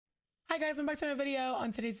Hi guys, welcome back to another video.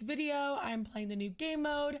 On today's video, I'm playing the new game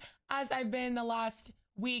mode as I've been the last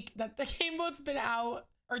week that the game mode's been out,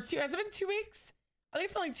 or has it been 2 weeks? I think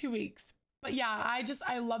it's been like 2 weeks. But yeah,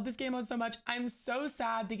 I love this game mode so much. I'm so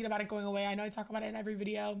sad thinking about it going away. I know I talk about it in every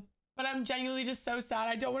video, but I'm genuinely just so sad.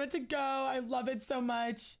 I don't want it to go. I love it so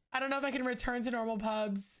much. I don't know if I can return to normal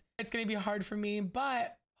pubs. It's gonna be hard for me,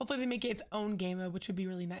 but hopefully they make it its own game mode, which would be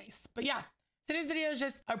really nice. But yeah. Today's video is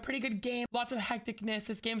just a pretty good game. Lots of hecticness.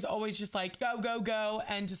 This game's always just like go, go, go,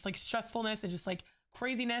 and just like stressfulness and just like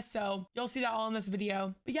craziness. So you'll see that all in this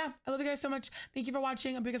video. But yeah, I love you guys so much. Thank you for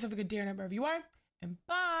watching. I hope you guys have a good day or night wherever you are. And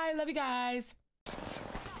bye. Love you guys. Bro.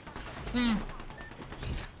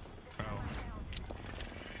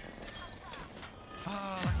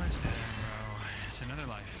 Oh, life is dead, bro. It's another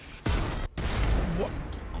life. What?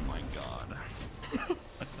 Oh my god.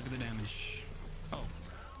 Let's look at the damage. Oh.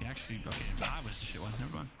 Actually, okay, I was the shit one.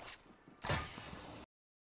 Never mind.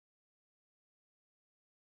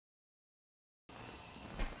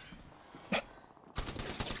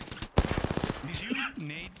 Did you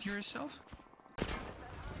nade yourself?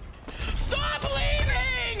 Stop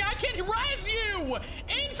leaving! I can res you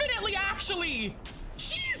infinitely, actually.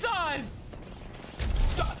 Jesus!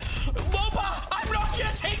 Stop. Loba, I'm not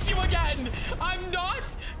gonna chase you again. I'm not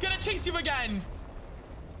gonna chase you again.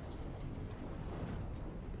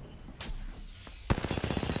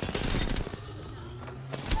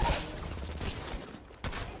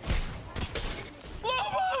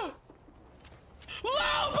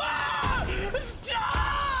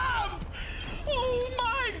 Stop! Oh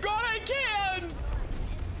my god, I can't!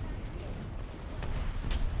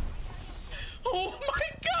 Oh my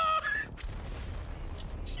god!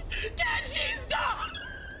 Can she stop?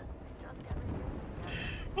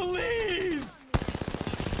 Please!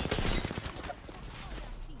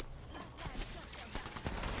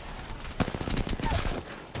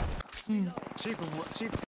 She's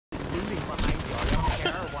rooting behind you. I don't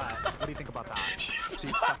care what. What do you think about that?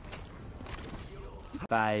 She's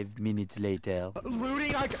 5 minutes later.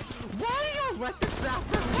 looting like. Why do you let this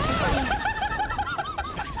bastard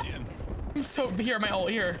leave? I'm so here, my ult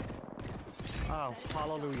here. Oh,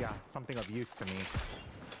 hallelujah. Something of use to me.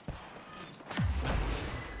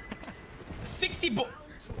 60 bo-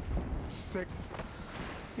 Sick.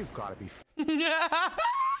 You've got to be.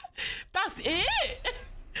 That's it?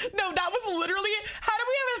 No, that was literally, how do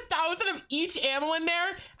we have 1,000 of each ammo in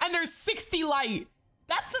there and there's 60 light?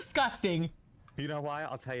 That's disgusting. You know why?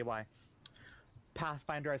 I'll tell you why.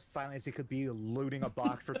 Pathfinder, as silent as he could be, looting a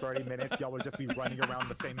box for 30 minutes, y'all would just be running around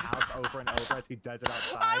the same house over and over as he does it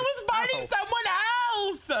outside. I was fighting someone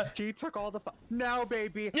else. He took all the No,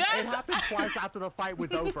 baby. Yes. It happened twice after the fight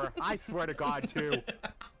was over. I swear to God, too. I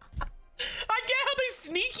get how they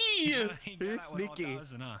sneaky. He's sneaky.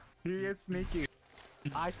 He is sneaky.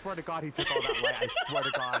 I swear to God, he took all that light. I swear to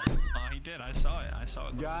God. Oh, he did. I saw it. I saw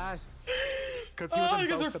it. Yes. Because he was in you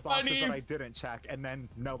guys both are the boxes funny. that I didn't check, and then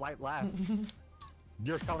no light left.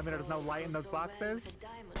 You're telling me there's no light in those boxes?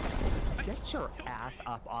 Get your ass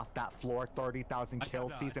up off that floor. 30,000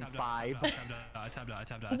 kills, season 5. I tabbed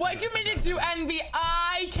out. What do you mean to do, Envy?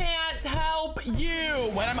 I can't help you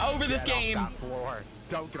when I'm over this Get game. off that floor.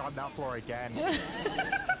 Don't get on that floor again.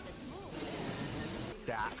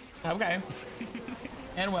 Stat. Okay.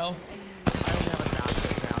 And will. I only have a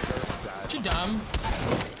master sounder. You dumb.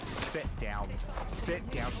 Sit down. Sit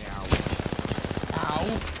down now.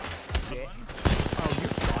 Ow. Sit. Oh, you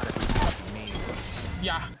gotta be fucking me.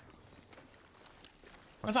 Yeah.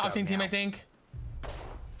 That's an Let's go Octane team, now. I think.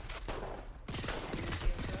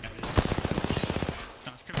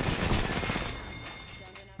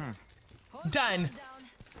 Done.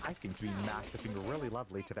 I seem to be massiving really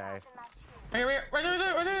lovely today. Where's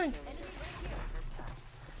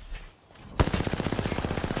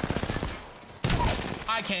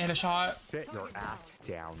I can't hit a shot. Sit your ass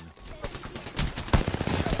down. You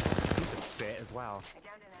can sit as well.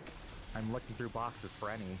 I'm looking through boxes for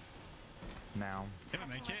any. Now. Can I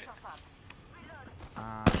make it?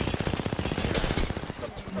 I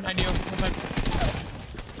do. Looks like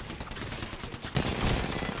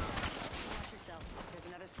There's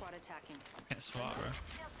another squad attacking. Can't swat, bro.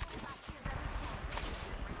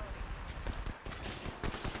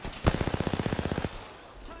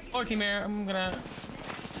 oh, team here. I'm gonna.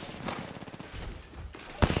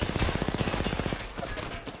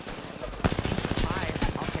 Hi,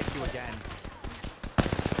 I'll take you again.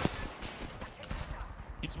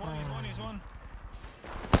 He's one.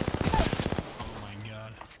 Oh my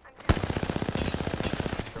god.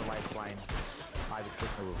 Your lifeline. I would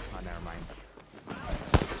switch. Oh, never mind.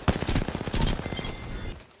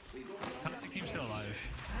 How does the team still alive?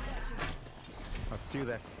 Let's do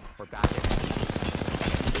this. We're back in it.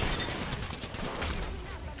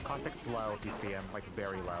 Caustic's low if you see him, like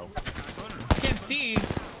very low. I can't see.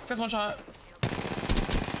 Just one shot.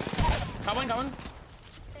 Got one, got one.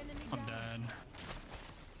 I'm dead.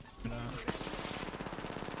 No.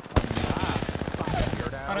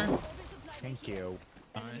 Got her. Thank you.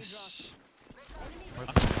 Nice.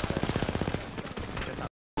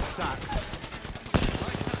 Suck.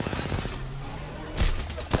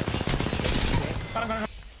 Got him.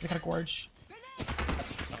 They got a gorge.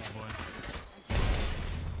 Oh boy.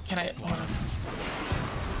 Can I? Hold on.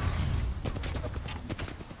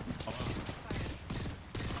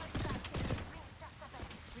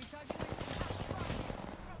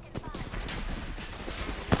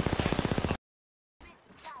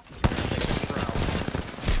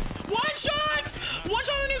 One shot! One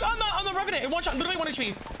shot on the Revenant. One shot, literally 1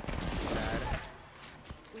 HP.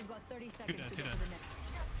 We've got 30 Two seconds dead, to two get dead. to the next.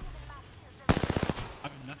 I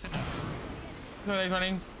have nothing now. So he's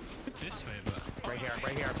running. This way, but. Right here,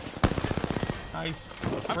 right here. Nice.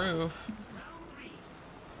 Proof.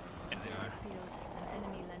 Yeah, they are. Field, an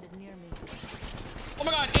enemy landed near me. Oh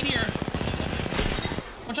my god, in here.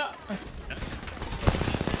 One shot. Nice.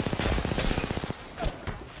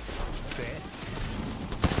 Sit.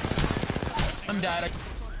 I'm dead. I got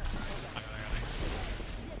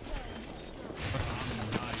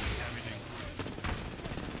everything.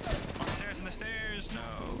 On the stairs, on the stairs.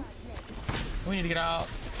 No. We need to get out.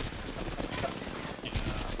 Yeah.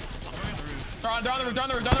 I'm going on the roof. They're on the roof, they're on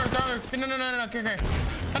the roof, they're on the roof, they're on the roof. No. Okay.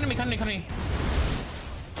 Come to me. Did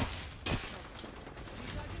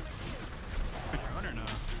you run or no?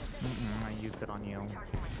 I used it on you. I'm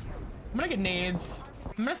gonna get nades.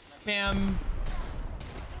 I'm gonna spam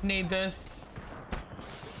nade this.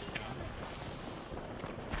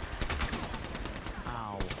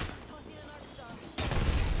 Ow.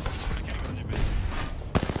 I can't go in there, bitch.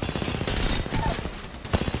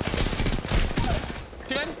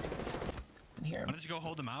 You good? In here. Why don't you go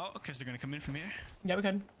hold them out? Because they're gonna come in from here. Yeah, we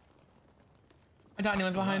can. I doubt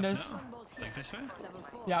anyone's behind us. No. Like this way? Level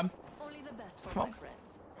 4. Yeah. Only the best for Come my on.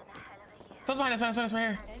 friends. Someone's behind us, right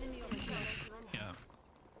here. Enemy over here. Yeah.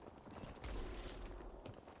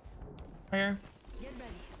 Right here. Get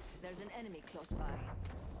ready. There's an enemy close by.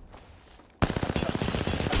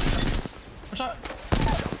 One shot.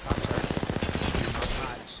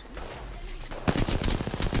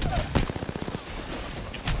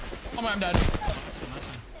 Oh my, I'm dead.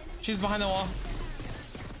 She's behind the wall.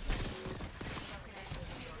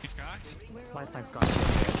 He's cracked. Lifeline's gone. Best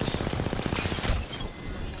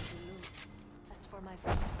for my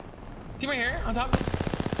friends. Team right here, on top. There's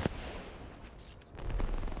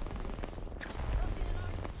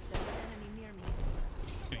an enemy near me.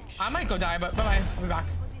 I might go die, but bye-bye. I'll be back.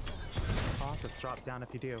 I'll just drop down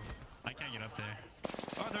if you do. I can't get up there.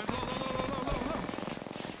 Oh, they're low.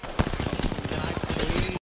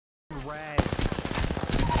 Red.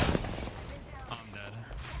 I'm dead.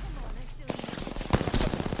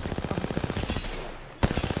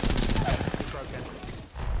 Broken.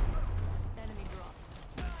 Enemy dropped.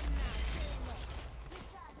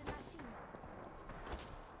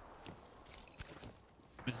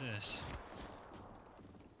 What is this?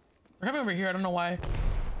 We're coming over here, I don't know why.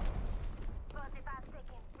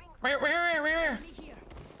 Right here.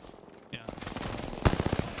 Yeah.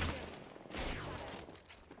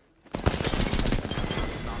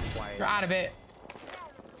 Not quite. You're out of it.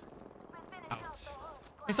 Out.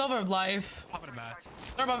 They still have a life. Pop it a bat.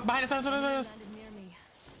 They're behind us. Landed near me.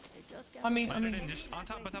 They just got On me. Land it in, just on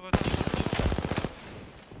top. Wait,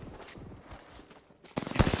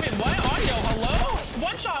 what? Audio, hello?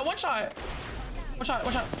 One shot. One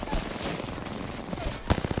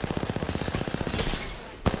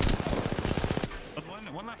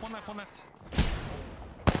left.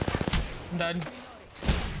 I'm dead.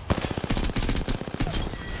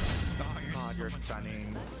 Oh, God, you're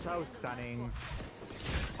stunning. So stunning.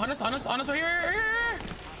 On us, right here.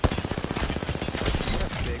 What a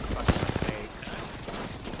big fucking mistake.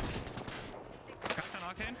 Cracked on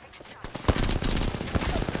Octane.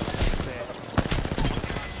 Sit.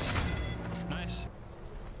 Nice.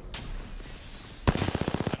 I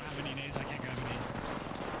don't have any nades. I can't grab any.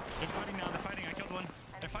 They're fighting now. They're fighting. I killed one.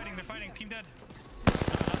 They're fighting. Team dead.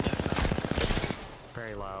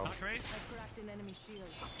 Very low. Not great. I cracked an enemy shield.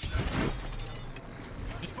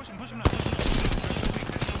 Just push him now.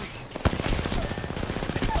 They're so weak.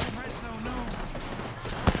 Press no.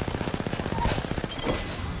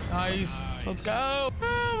 Nice. Let's go.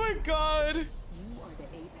 Oh my god. You are the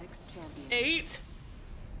Apex champion. 8.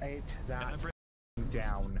 8. Yeah, That that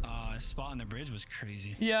down. spot on the bridge was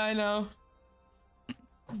crazy. Yeah, I know.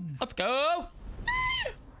 Let's go.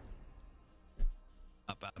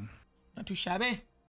 too shabby.